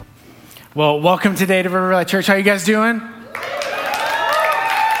Well, welcome today to River Valley Church. How you guys doing?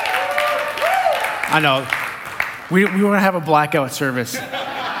 I know. We want to have a blackout service.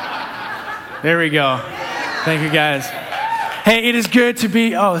 There we go. Thank you, guys. Hey, it is good to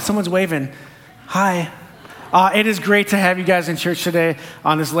be... Oh, someone's waving. Hi. It is great to have you guys in church today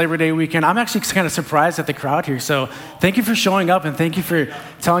on this Labor Day weekend. I'm actually kind of surprised at the crowd here, so thank you for showing up, and thank you for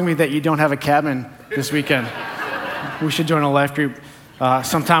telling me that you don't have a cabin this weekend. We should join a life group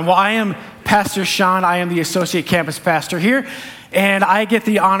sometime. Well, I am Pastor Shawn. I am the associate campus pastor here, and I get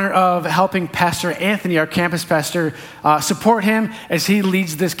the honor of helping Pastor Anthony, our campus pastor, support him as he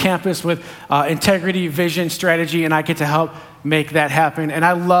leads this campus with integrity, vision, strategy, and I get to help make that happen. And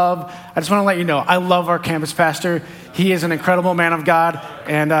I just want to let you know, I love our campus pastor. He is an incredible man of God,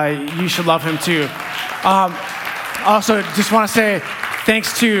 and you should love him too. Also, just want to say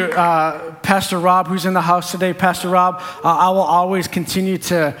thanks to Pastor Rob, who's in the house today. Pastor Rob, I will always continue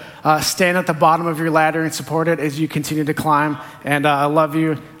to stand at the bottom of your ladder and support it as you continue to climb. And I love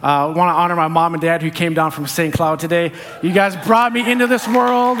you. I want to honor my mom and dad who came down from St. Cloud today. You guys brought me into this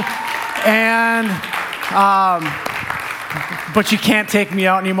world, and but you can't take me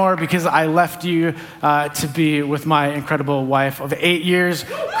out anymore because I left you to be with my incredible wife of 8 years,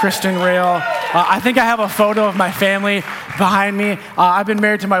 Shawn Roehl. I think I have a photo of my family behind me. I've been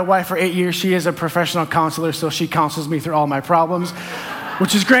married to my wife for 8 years. She is a professional counselor, so she counsels me through all my problems,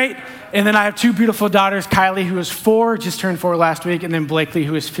 which is great. And then I have two beautiful daughters, Kylie, who is 4, just turned 4 last week, and then Blakely,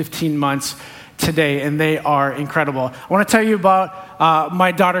 who is 15 months today, and they are incredible. I want to tell you about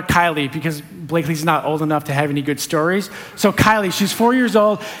my daughter Kylie, because Blakely's not old enough to have any good stories. So Kylie, she's 4 years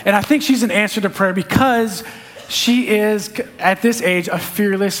old, and I think she's an answer to prayer because she is, at this age, a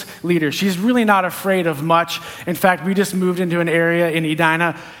fearless leader. She's really not afraid of much. In fact, we just moved into an area in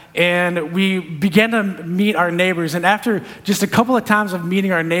Edina, and we began to meet our neighbors. And after just a couple of times of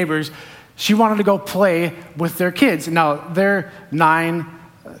meeting our neighbors, she wanted to go play with their kids. Now, they're 9,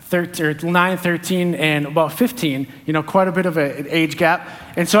 13, and about 15, quite a bit of an age gap.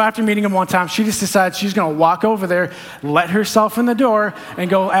 And so after meeting them one time, she just decides she's going to walk over there, let herself in the door, and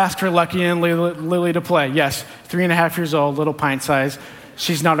go ask for Lucky and Lily to play. Yes, 3.5 years old, little pint size.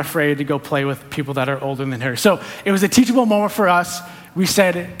 She's not afraid to go play with people that are older than her. So it was a teachable moment for us. We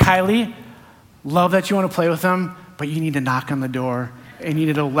said, Kylie, love that you want to play with them, but you need to knock on the door, and you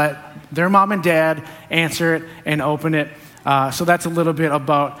need to let their mom and dad answer it and open it. So that's a little bit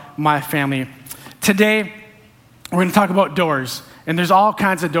about my family. Today, we're going to talk about doors. And there's all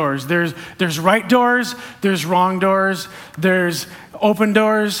kinds of doors. There's right doors, there's wrong doors, there's open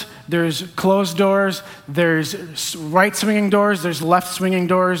doors, there's closed doors, there's right swinging doors, there's left swinging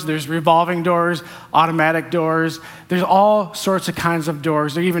doors, there's revolving doors, automatic doors. There's all sorts of kinds of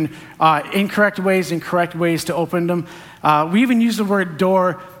doors. There are even incorrect ways and correct ways to open them. We even use the word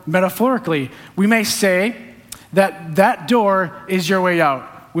door metaphorically. We may say that door is your way out.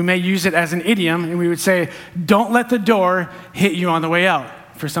 We may use it as an idiom, and we would say, don't let the door hit you on the way out.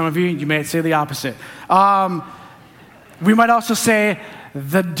 For some of you, you may say the opposite. We might also say,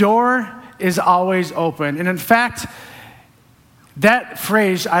 the door is always open. And in fact, that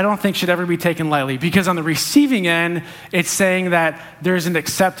phrase I don't think should ever be taken lightly, because on the receiving end, it's saying that there's an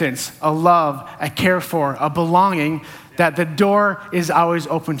acceptance, a love, a care for, a belonging, that the door is always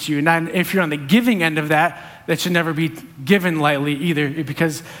open to you. Now, if you're on the giving end of that should never be given lightly either,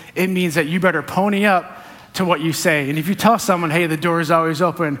 because it means that you better pony up to what you say. And if you tell someone, hey, the door is always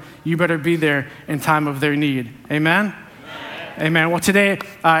open, you better be there in time of their need. Amen? Amen. Well, today,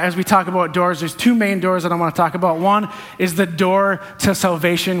 as we talk about doors, there's 2 main doors that I want to talk about. One is the door to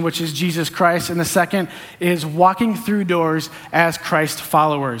salvation, which is Jesus Christ. And the second is walking through doors as Christ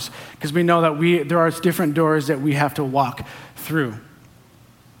followers, because we know that there are different doors that we have to walk through.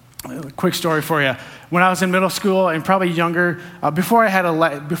 A quick story for you. When I was in middle school and probably younger, before I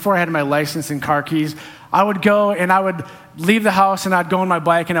had my license and car keys, I would go and I would leave the house and I'd go on my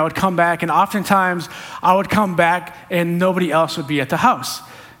bike and I would come back, and oftentimes I would come back and nobody else would be at the house.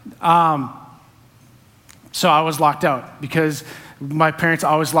 So I was locked out because my parents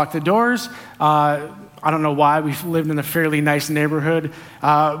always locked the doors. I don't know why. We lived in a fairly nice neighborhood,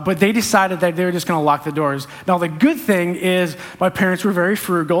 but they decided that they were just going to lock the doors. Now, the good thing is my parents were very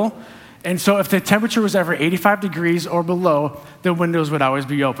frugal, and so if the temperature was ever 85 degrees or below, the windows would always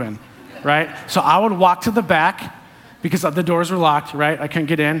be open, right? So I would walk to the back because the doors were locked, right? I couldn't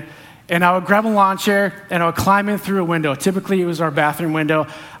get in. And I would grab a lawn chair and I would climb in through a window. Typically, it was our bathroom window.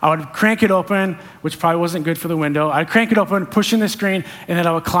 I would crank it open, which probably wasn't good for the window. I'd crank it open, push in the screen, and then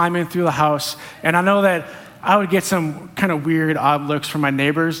I would climb in through the house. And I know that I would get some kind of weird, odd looks from my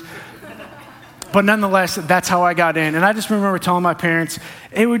neighbors. But nonetheless, that's how I got in. And I just remember telling my parents,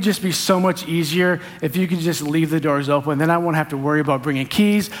 it would just be so much easier if you could just leave the doors open. Then I won't have to worry about bringing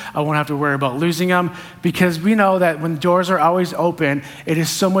keys. I won't have to worry about losing them, because we know that when doors are always open, it is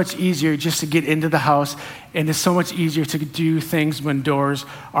so much easier just to get into the house, and it's so much easier to do things when doors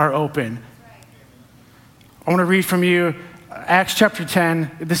are open. I want to read from you Acts chapter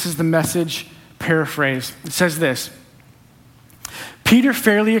 10. This is the Message paraphrase. It says this: Peter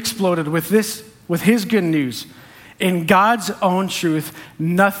fairly exploded with his good news. In God's own truth,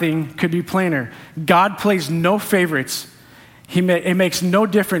 nothing could be plainer. God plays no favorites. It makes no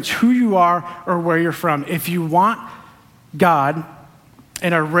difference who you are or where you're from. If you want God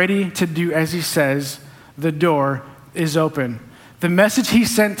and are ready to do as he says, the door is open. The message he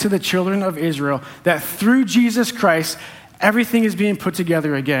sent to the children of Israel, that through Jesus Christ, everything is being put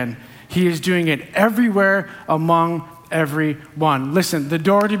together again. He is doing it everywhere among everyone. Listen, the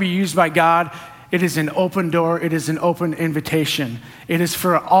door to be used by God, it is an open door. It is an open invitation. It is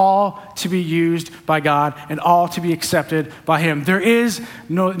for all to be used by God and all to be accepted by him. There is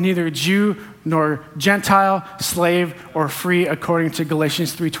neither Jew nor Gentile, slave or free, according to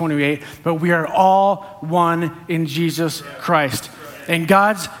Galatians 3:28, but we are all one in Jesus Christ. And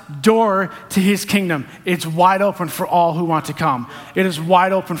God's door to his kingdom, it's wide open for all who want to come. It is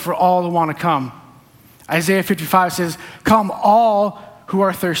wide open for all who want to come. Isaiah 55 says, come all who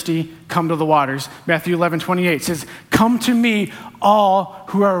are thirsty, come to the waters. Matthew 11:28 says, come to me, all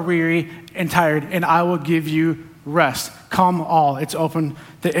who are weary and tired, and I will give you rest. Come all. It's open.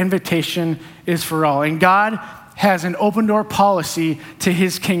 The invitation is for all. And God has an open door policy to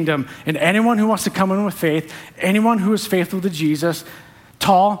his kingdom. And anyone who wants to come in with faith, anyone who is faithful to Jesus,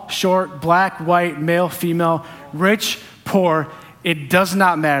 tall, short, black, white, male, female, rich, poor, it does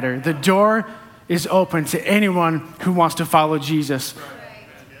not matter. The door is open to anyone who wants to follow Jesus.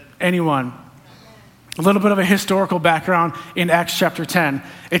 Anyone. A little bit of a historical background in Acts chapter 10.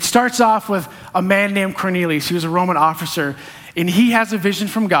 It starts off with a man named Cornelius. He was a Roman officer, and he has a vision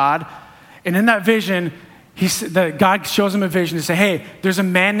from God. And in that vision, God shows him a vision to say, hey, there's a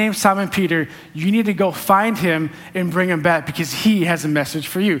man named Simon Peter. You need to go find him and bring him back because he has a message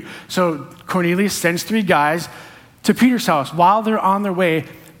for you. So Cornelius sends 3 guys to Peter's house. While they're on their way,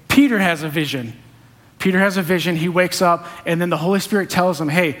 Peter has a vision. Peter has a vision. He wakes up, and then the Holy Spirit tells him,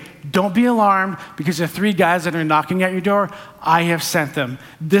 hey, don't be alarmed because the 3 guys that are knocking at your door, I have sent them.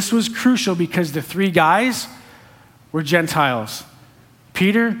 This was crucial because the 3 guys were Gentiles.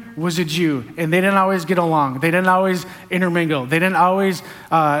 Peter was a Jew, and they didn't always get along. They didn't always intermingle. They didn't always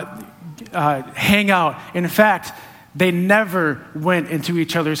hang out. In fact, they never went into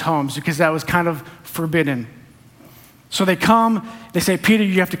each other's homes because that was kind of forbidden. So they come, they say, Peter,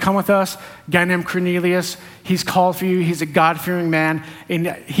 you have to come with us. A guy named Cornelius, he's called for you. He's a God-fearing man, and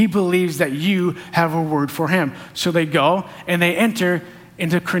he believes that you have a word for him. So they go, and they enter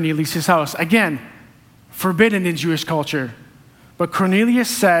into Cornelius' house. Again, forbidden in Jewish culture. But Cornelius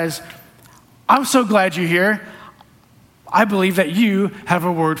says, I'm so glad you're here. I believe that you have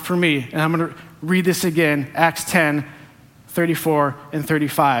a word for me. And I'm going to read this again, Acts 10, 34 and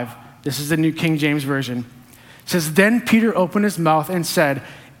 35. This is the New King James Version. It says, then Peter opened his mouth and said,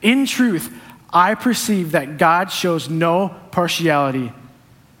 in truth, I perceive that God shows no partiality,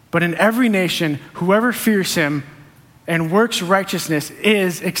 but in every nation, whoever fears him and works righteousness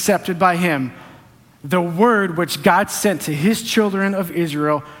is accepted by him. The word which God sent to his children of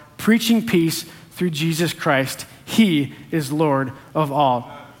Israel, preaching peace through Jesus Christ. He is Lord of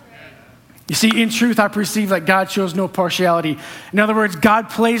all. You see, in truth, I perceive that God shows no partiality. In other words, God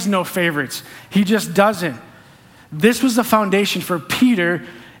plays no favorites. He just doesn't. This was the foundation for Peter,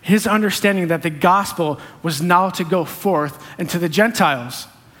 his understanding that the gospel was now to go forth into the Gentiles.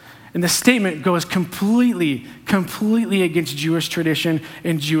 And the statement goes completely against Jewish tradition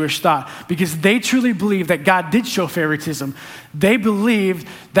and Jewish thought, because they truly believed that God did show favoritism. They believed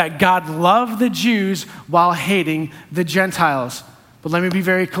that God loved the Jews while hating the Gentiles. But let me be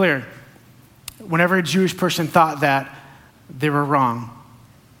very clear. Whenever a Jewish person thought that, they were wrong.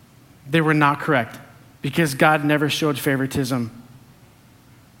 They were not correct, because God never showed favoritism.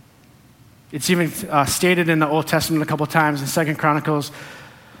 It's even stated in the Old Testament a couple times in 2 Chronicles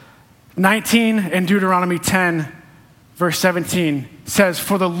 19 and Deuteronomy 10, verse 17 says,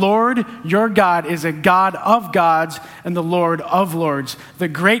 for the Lord your God is a God of gods and the Lord of lords, the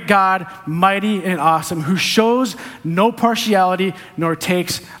great God, mighty and awesome, who shows no partiality nor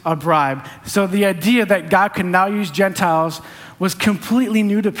takes a bribe. So the idea that God could now use Gentiles was completely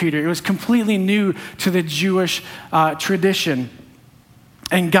new to Peter. It was completely new to the Jewish tradition.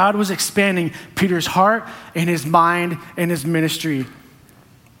 And God was expanding Peter's heart and his mind and his ministry.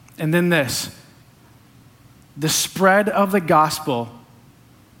 And then this, the spread of the gospel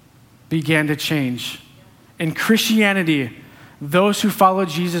began to change. In Christianity, those who followed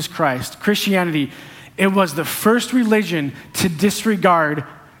Jesus Christ, Christianity, it was the first religion to disregard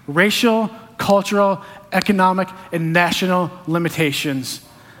racial, cultural, economic, and national limitations.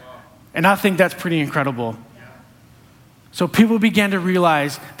 And I think that's pretty incredible. So people began to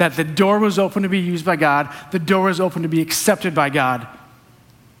realize that the door was open to be used by God. The door was open to be accepted by God.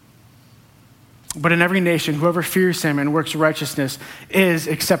 But in every nation, whoever fears him and works righteousness is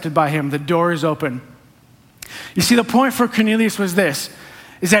accepted by him. The door is open. You see, the point for Cornelius was this,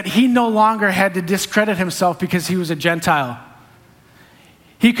 is that he no longer had to discredit himself because he was a Gentile.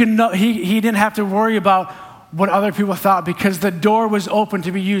 He didn't have to worry about what other people thought because the door was open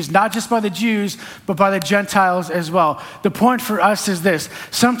to be used, not just by the Jews, but by the Gentiles as well. The point for us is this.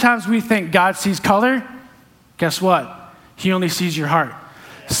 Sometimes we think God sees color. Guess what? He only sees your heart.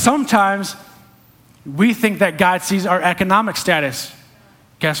 Sometimes we think that God sees our economic status.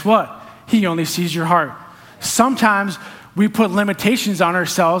 Guess what? He only sees your heart. Sometimes we put limitations on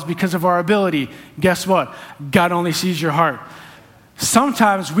ourselves because of our ability. Guess what? God only sees your heart.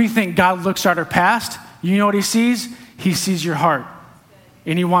 Sometimes we think God looks at our past. You know what he sees? He sees your heart.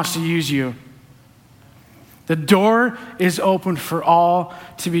 And he wants to use you. The door is open for all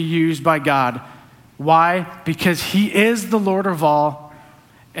to be used by God. Why? Because he is the Lord of all,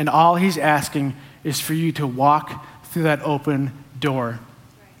 and all he's asking is for you to walk through that open door.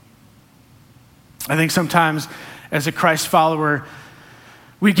 I think sometimes as a Christ follower,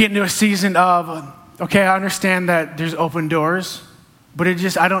 we get into a season of, okay, I understand that there's open doors, but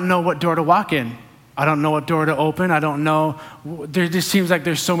I don't know what door to walk in. I don't know what door to open. I don't know. There just seems like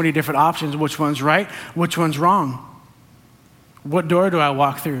there's so many different options. Which one's right? Which one's wrong? What door do I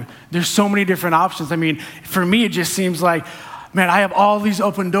walk through? There's so many different options. I mean, for me, it just seems like, man, I have all these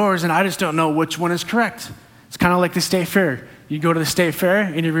open doors and I just don't know which one is correct. It's kind of like the state fair. You go to the state fair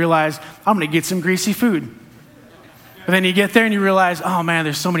and you realize, I'm going to get some greasy food. But then you get there and you realize, oh man,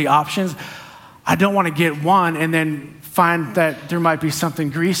 there's so many options. I don't want to get one and then find that there might be something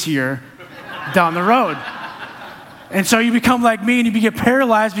greasier down the road. And so you become like me and you get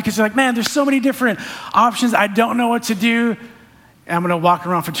paralyzed because you're like, man, there's so many different options. I don't know what to do. And I'm going to walk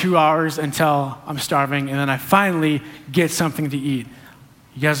around for 2 hours until I'm starving. And then I finally get something to eat.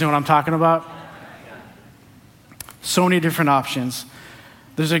 You guys know what I'm talking about? So many different options.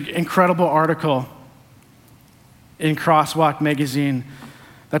 There's an incredible article in Crosswalk magazine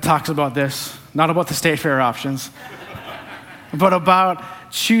that talks about this. Not about the state fair options, but about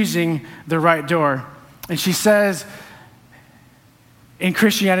choosing the right door. And she says in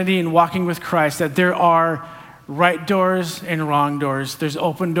Christianity and walking with Christ that there are right doors and wrong doors. There's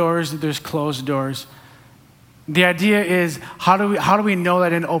open doors, there's closed doors. The idea is how do we know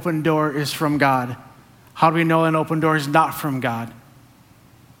that an open door is from God? How do we know an open door is not from God?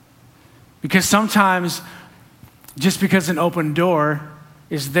 Because sometimes just because an open door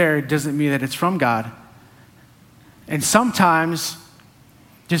is there doesn't mean that it's from God. And sometimes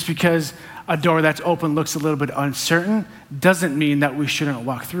just because a door that's open looks a little bit uncertain doesn't mean that we shouldn't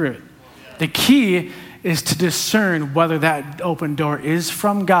walk through it. The key is to discern whether that open door is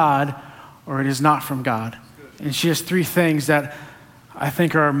from God or it is not from God. And she has 3 things that I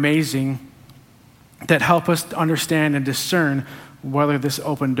think are amazing that help us to understand and discern whether this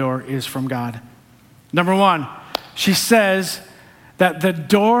open door is from God. Number 1, she says that the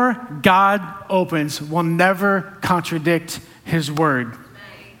door God opens will never contradict his word.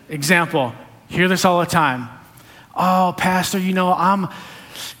 Example, hear this all the time. Oh, pastor, I'm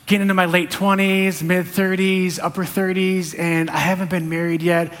getting into my late 20s, mid 30s, upper 30s, and I haven't been married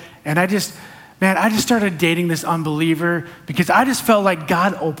yet. And I just started dating this unbeliever because I just felt like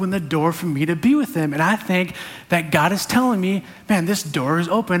God opened the door for me to be with him. And I think that God is telling me, man, this door is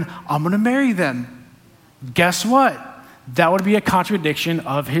open. I'm going to marry them. Guess what? That would be a contradiction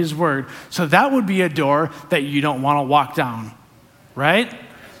of his word. So that would be a door that you don't want to walk down, right?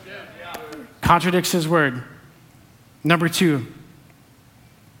 Contradicts his word. Number 2,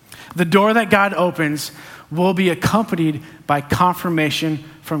 the door that God opens will be accompanied by confirmation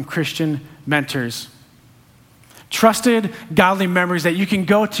from Christian mentors. Trusted, godly members that you can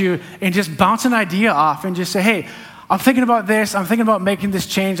go to and just bounce an idea off and just say, hey, I'm thinking about this. I'm thinking about making this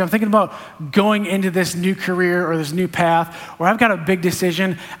change. I'm thinking about going into this new career or this new path, or I've got a big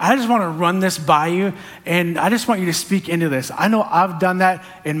decision. I just want to run this by you, and I just want you to speak into this. I know I've done that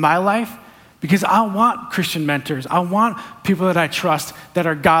in my life because I want Christian mentors. I want people that I trust, that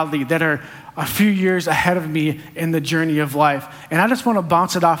are godly, that are a few years ahead of me in the journey of life. And I just want to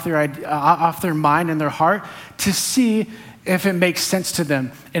bounce it off their mind and their heart to see if it makes sense to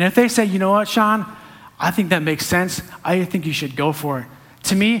them. And if they say, you know what, Shawn, I think that makes sense. I think you should go for it.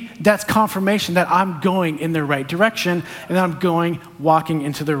 To me, that's confirmation that I'm going in the right direction and that I'm walking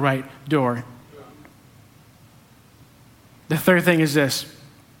into the right door. The third thing is this.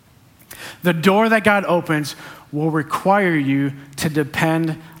 The door that God opens will require you to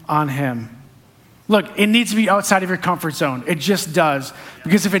depend on him. Look, it needs to be outside of your comfort zone. It just does.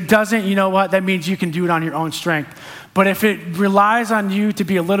 Because if it doesn't, you know what? That means you can do it on your own strength. But if it relies on you to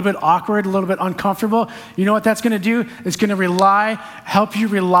be a little bit awkward, a little bit uncomfortable, you know what that's going to do? It's going to help you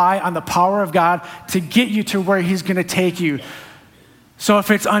rely on the power of God to get you to where he's going to take you. So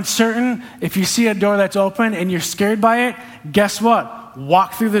if it's uncertain, if you see a door that's open and you're scared by it, guess what?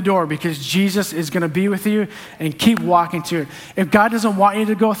 Walk through the door because Jesus is going to be with you and keep walking to it. If God doesn't want you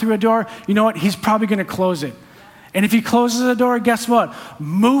to go through a door, you know what? He's probably going to close it. And if he closes the door, guess what?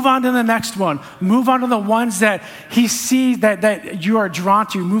 Move on to the next one. Move on to the ones that he sees that you are drawn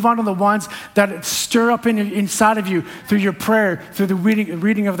to. Move on to the ones that stir up inside of you through your prayer, through the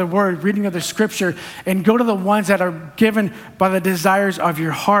reading of the word, reading of the scripture, and go to the ones that are given by the desires of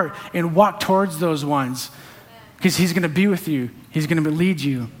your heart and walk towards those ones because he's going to be with you. He's going to lead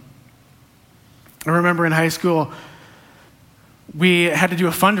you. I remember in high school, we had to do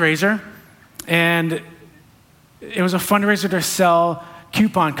a fundraiser, and it was a fundraiser to sell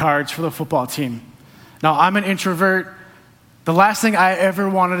coupon cards for the football team. Now, I'm an introvert. The last thing I ever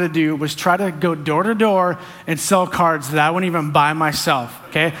wanted to do was try to go door to door and sell cards that I wouldn't even buy myself,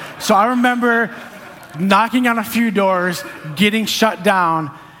 okay? So I remember knocking on a few doors, getting shut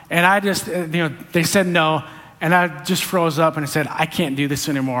down, and I just, they said no, and I just froze up and I said, I can't do this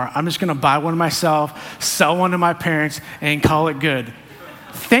anymore. I'm just gonna buy one myself, sell one to my parents, and call it good.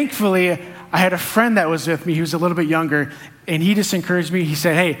 Thankfully, I had a friend that was with me. He was a little bit younger, and he just encouraged me. He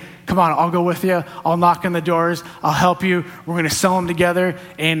said, hey, come on, I'll go with you. I'll knock on the doors. I'll help you. We're going to sell them together.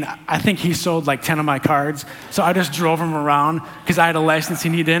 And I think he sold like 10 of my cards. So I just drove him around because I had a license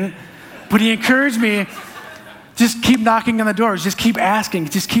and he didn't. But he encouraged me, just keep knocking on the doors. Just keep asking.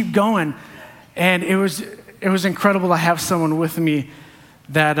 Just keep going. And it was incredible to have someone with me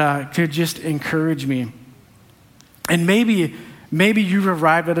that could just encourage me. And maybe you've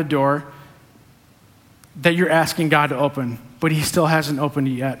arrived at a door that you're asking God to open, but he still hasn't opened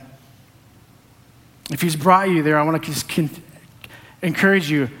it yet. If he's brought you there, I want to just encourage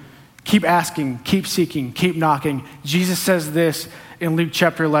you, keep asking, keep seeking, keep knocking. Jesus says this in Luke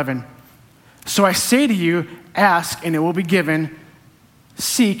chapter 11. So I say to you, ask and it will be given,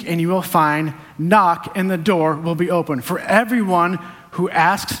 seek and you will find, knock and the door will be open. For everyone who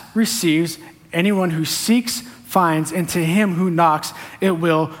asks receives, anyone who seeks finds, and to him who knocks, it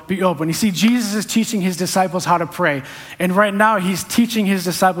will be open. You see, Jesus is teaching his disciples how to pray. And right now, he's teaching his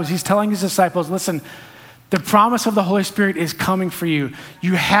disciples, he's telling his disciples, listen, the promise of the Holy Spirit is coming for you.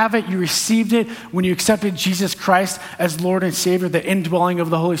 You have it, you received it when you accepted Jesus Christ as Lord and Savior, the indwelling of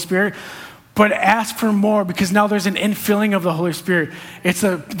the Holy Spirit. But ask for more because now there's an infilling of the Holy Spirit. It's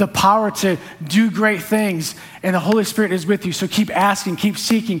the power to do great things, and the Holy Spirit is with you. So keep asking, keep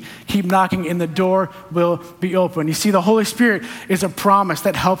seeking, keep knocking, and the door will be open. You see, the Holy Spirit is a promise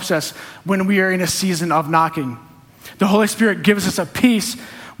that helps us when we are in a season of knocking. The Holy Spirit gives us a peace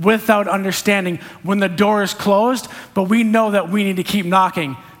without understanding when the door is closed, but we know that we need to keep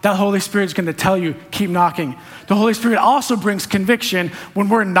knocking. That Holy Spirit is going to tell you, keep knocking. The Holy Spirit also brings conviction when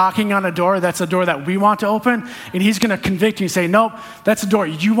we're knocking on a door. That's a door that we want to open, and he's going to convict you and say, nope, that's a door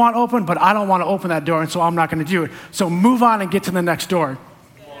you want open, but I don't want to open that door, and so I'm not going to do it. So move on and get to the next door.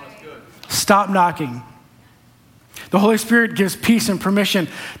 Stop knocking. The Holy Spirit gives peace and permission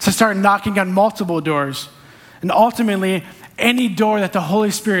to start knocking on multiple doors. And ultimately, any door that the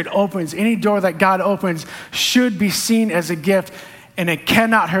Holy Spirit opens, any door that God opens, should be seen as a gift. And it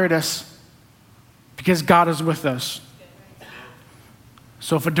cannot hurt us because God is with us.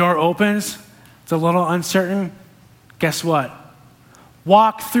 So if a door opens, it's a little uncertain, guess what?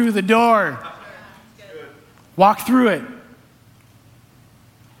 Walk through the door. Walk through it.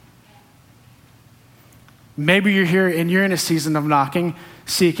 Maybe you're here and you're in a season of knocking,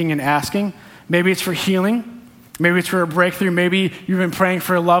 seeking, and asking. Maybe it's for healing. Maybe it's for a breakthrough. Maybe you've been praying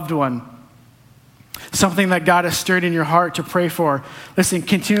for a loved one. Something that God has stirred in your heart to pray for. Listen,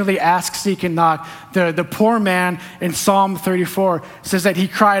 continually ask, seek, and knock. The poor man in Psalm 34 says that he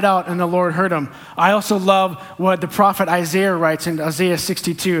cried out and the Lord heard him. I also love what the prophet Isaiah writes in Isaiah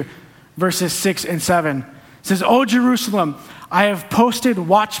 62, verses 6 and 7. It says, O Jerusalem, I have posted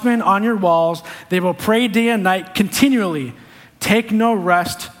watchmen on your walls. They will pray day and night continually. Take no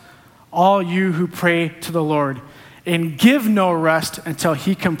rest, all you who pray to the Lord, and give no rest until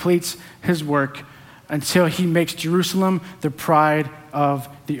he completes his work, until he makes Jerusalem the pride of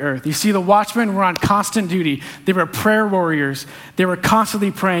the earth. You see, the watchmen were on constant duty. They were prayer warriors. They were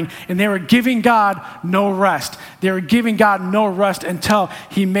constantly praying, and they were giving God no rest. They were giving God no rest until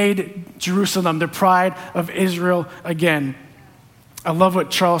he made Jerusalem the pride of Israel again. I love what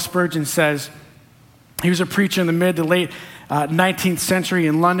Charles Spurgeon says. He was a preacher in the mid to late 19th century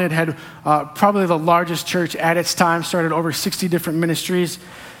in London, had probably the largest church at its time, started over 60 different ministries.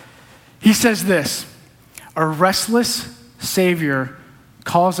 He says this: a restless Savior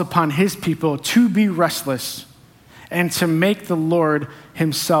calls upon his people to be restless and to make the Lord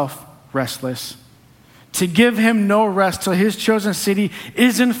himself restless, to give him no rest till his chosen city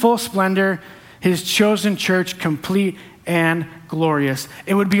is in full splendor, his chosen church complete and glorious.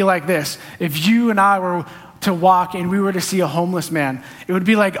 It would be like this. If you and I were to walk and we were to see a homeless man, it would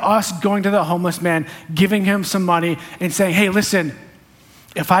be like us going to the homeless man, giving him some money and saying, hey, listen,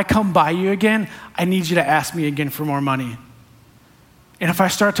 if I come by you again, I need you to ask me again for more money. And if I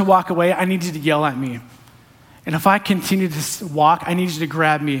start to walk away, I need you to yell at me. And if I continue to walk, I need you to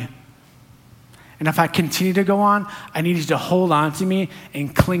grab me. And if I continue to go on, I need you to hold on to me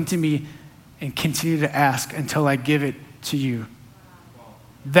and cling to me and continue to ask until I give it to you.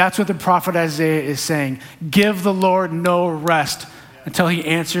 That's what the prophet Isaiah is saying. Give the Lord no rest until he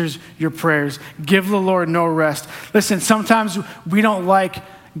answers your prayers. Give the Lord no rest. Listen, sometimes we don't like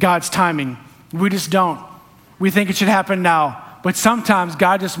God's timing. We just don't. We think it should happen now. But sometimes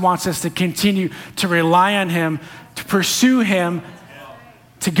God just wants us to continue to rely on him, to pursue him,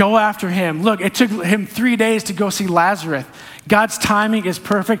 to go after him. Look, it took him 3 days to go see Lazarus. God's timing is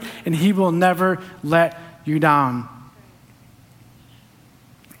perfect, and he will never let you down.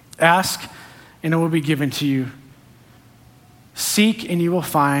 Ask, and it will be given to you. Seek, and you will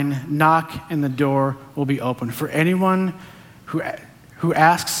find. Knock, and the door will be open. For anyone who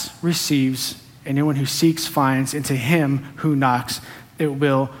asks receives. Anyone who seeks finds. And to him who knocks, it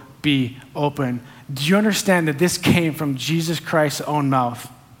will be open. Do you understand that this came from Jesus Christ's own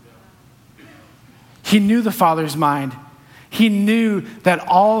mouth? He knew the Father's mind. He knew that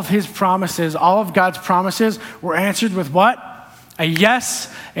all of his promises, all of God's promises were answered with what? A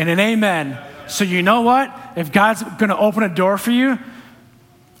yes and an amen. So you know what? If God's going to open a door for you,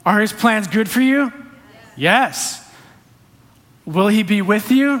 are his plans good for you? Yes. Will he be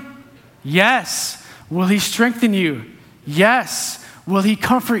with you? Yes. Will he strengthen you? Yes. Will he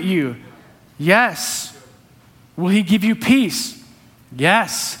comfort you? Yes. Will he give you peace?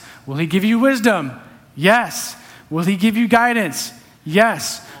 Yes. Will he give you wisdom? Yes. Will he give you guidance?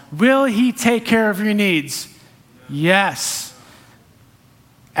 Yes. Will he take care of your needs? Yes.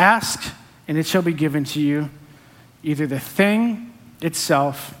 Ask, and it shall be given to you, either the thing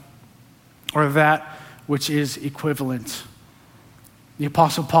itself or that which is equivalent. The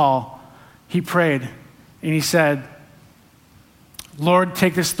Apostle Paul, he prayed, and he said, Lord,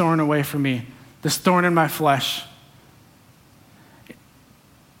 take this thorn away from me, this thorn in my flesh.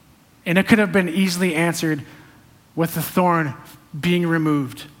 And it could have been easily answered with the thorn being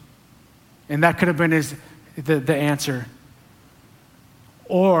removed. And that could have been the answer.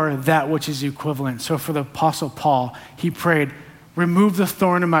 Or that which is equivalent. So for the Apostle Paul, he prayed, remove the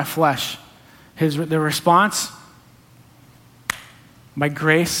thorn in my flesh. The response, my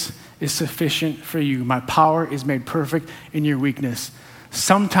grace is sufficient for you. My power is made perfect in your weakness.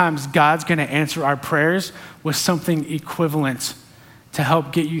 Sometimes God's going to answer our prayers with something equivalent to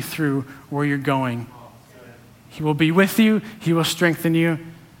help get you through where you're going. He will be with you. He will strengthen you.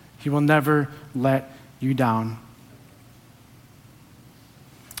 He will never let you down.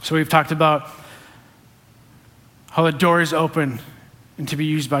 So we've talked about how the door is open and to be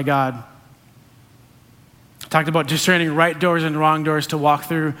used by God. Talked about discerning right doors and wrong doors to walk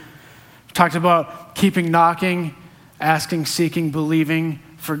through. Talked about keeping knocking, asking, seeking, believing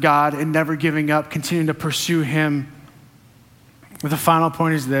for God, and never giving up, continuing to pursue him. The final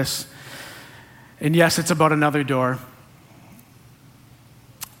point is this, and yes, it's about another door,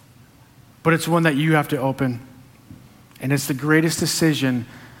 but it's one that you have to open, and it's the greatest decision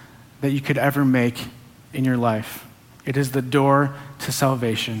that you could ever make in your life. It is the door to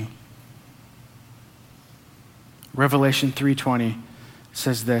salvation. Revelation 3:20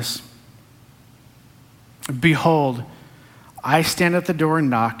 says this, behold, I stand at the door and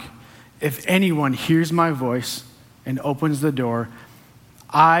knock. If anyone hears my voice and opens the door,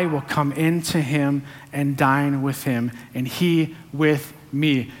 I will come into him and dine with him, and he with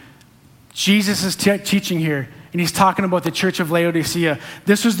me. Jesus is teaching here, and he's talking about the church of Laodicea.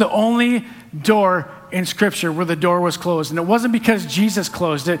 This was the only door in Scripture where the door was closed. And it wasn't because Jesus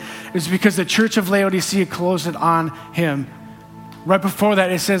closed it. It was because the church of Laodicea closed it on him. Right before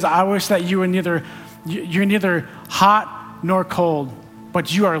that, it says, I wish that you're neither hot nor cold.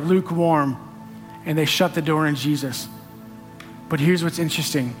 but you are lukewarm. And they shut the door on Jesus. But here's what's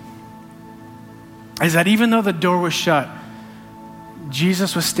interesting, is that even though the door was shut,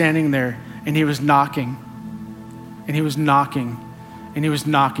 Jesus was standing there and he was knocking, and he was knocking, and he was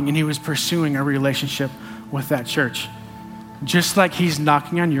knocking, and he was pursuing a relationship with that church. Just like he's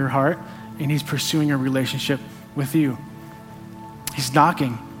knocking on your heart and he's pursuing a relationship with you. He's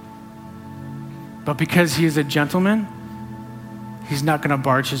knocking. But because he is a gentleman, he's not going to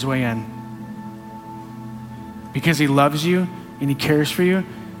barge his way in. Because he loves you and he cares for you,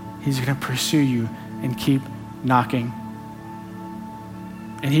 he's going to pursue you and keep knocking.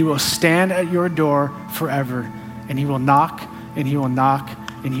 And he will stand at your door forever, and he will knock, and he will knock,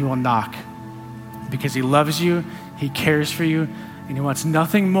 and he will knock. Because he loves you, he cares for you, and he wants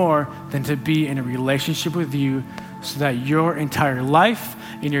nothing more than to be in a relationship with you so that your entire life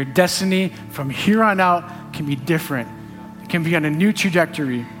and your destiny from here on out can be different. It can be on a new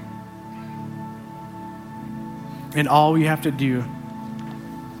trajectory. And all we have to do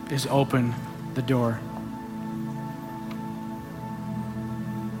is open the door.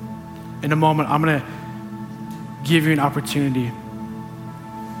 In a moment, I'm going to give you an opportunity,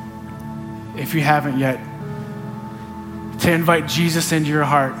 if you haven't yet, to invite Jesus into your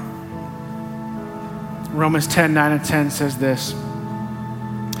heart. Romans 10:9 and 10 says this,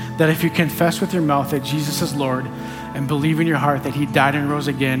 that if you confess with your mouth that Jesus is Lord and believe in your heart that he died and rose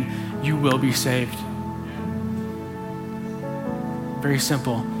again, you will be saved. Very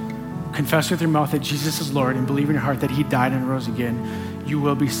simple. Confess with your mouth that Jesus is Lord and believe in your heart that he died and rose again, you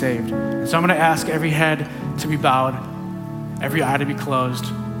will be saved. So I'm going to ask every head to be bowed, every eye to be closed.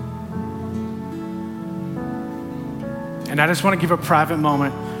 And I just want to give a private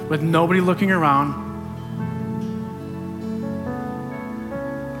moment with nobody looking around.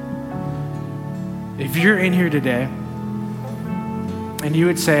 If you're in here today and you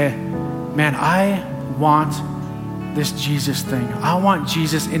would say, man, I want this Jesus thing. I want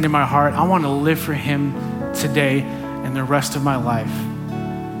Jesus into my heart. I want to live for him today and the rest of my life.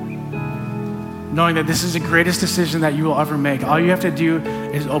 Knowing that this is the greatest decision that you will ever make. All you have to do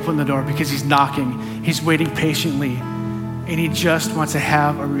is open the door because he's knocking. He's waiting patiently. And he just wants to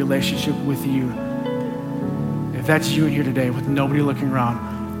have a relationship with you. If that's you in here today with nobody looking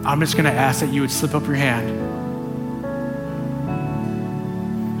around, I'm just going to ask that you would slip up your hand.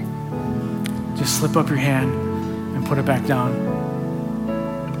 Just slip up your hand and put it back down.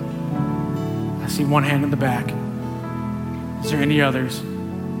 I see one hand in the back. Is there any others?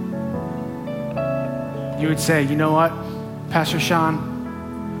 You would say, you know what, Pastor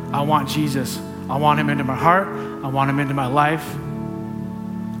Shawn, I want Jesus. I want him into my heart. I want him into my life.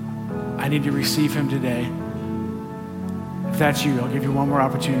 I need to receive him today. If that's you, I'll give you one more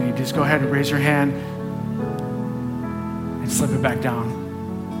opportunity. Just go ahead and raise your hand and slip it back down.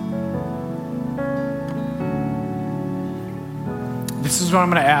 This is what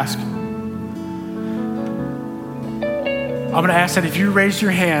I'm going to ask. I'm going to ask that if you raise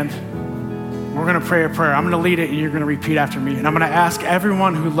your hand, we're going to pray a prayer. I'm going to lead it and you're going to repeat after me. And I'm going to ask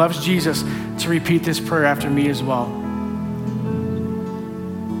everyone who loves Jesus to repeat this prayer after me as well.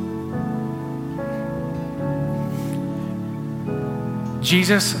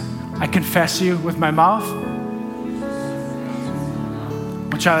 Jesus, I confess you with my mouth.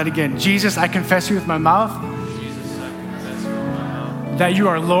 We'll try that again. Jesus, I confess you with my mouth. That you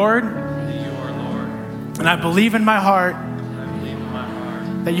are Lord. And I believe in my heart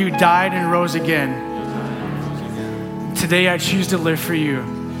that you died and rose again. Today I choose to live for you.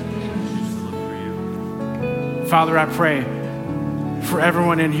 Father, I pray for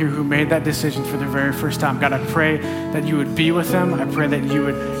everyone in here who made that decision for the very first time. God, I pray that you would be with them. I pray that you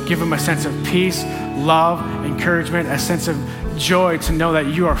would give them a sense of peace, love, encouragement, a sense of joy to know that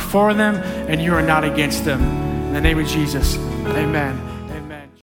you are for them and you are not against them. In the name of Jesus, amen.